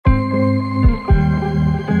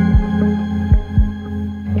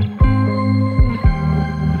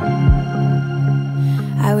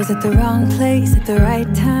at the wrong place at the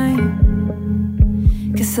right time.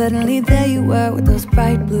 'Cause suddenly there you were with those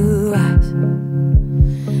bright blue eyes.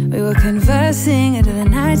 We were conversing under the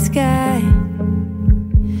night sky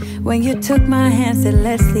when you took my hand, said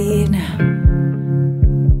let's leave now.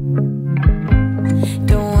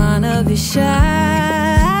 Don't wanna be shy,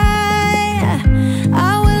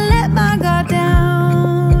 I will let my guard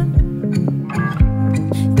down.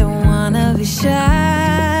 Don't wanna be shy,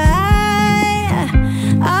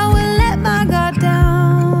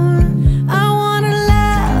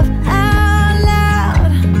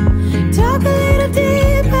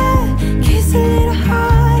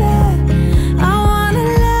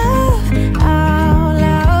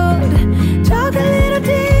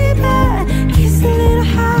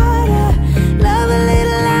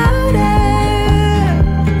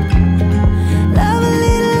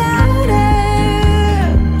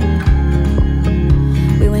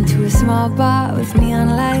 bar with neon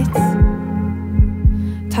lights.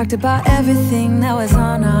 Talked about everything that was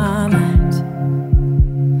on our minds.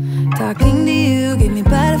 Talking to you gave me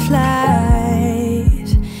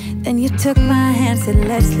butterflies. Then you took my hand, said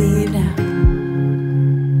let's leave now.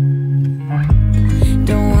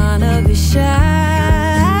 Don't wanna be shy,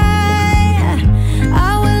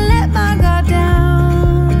 I will let my guard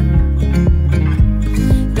down.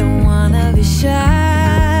 Don't wanna be shy,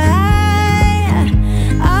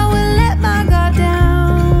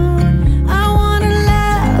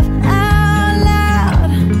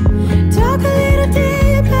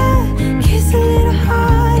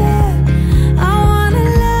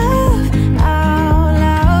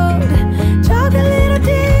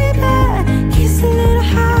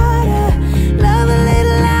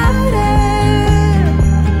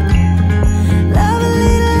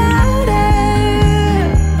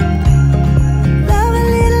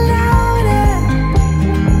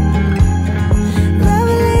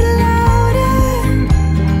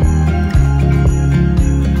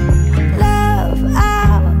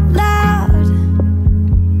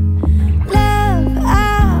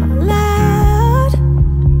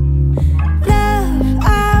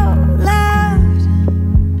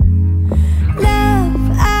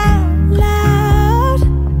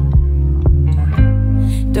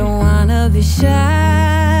 be shy.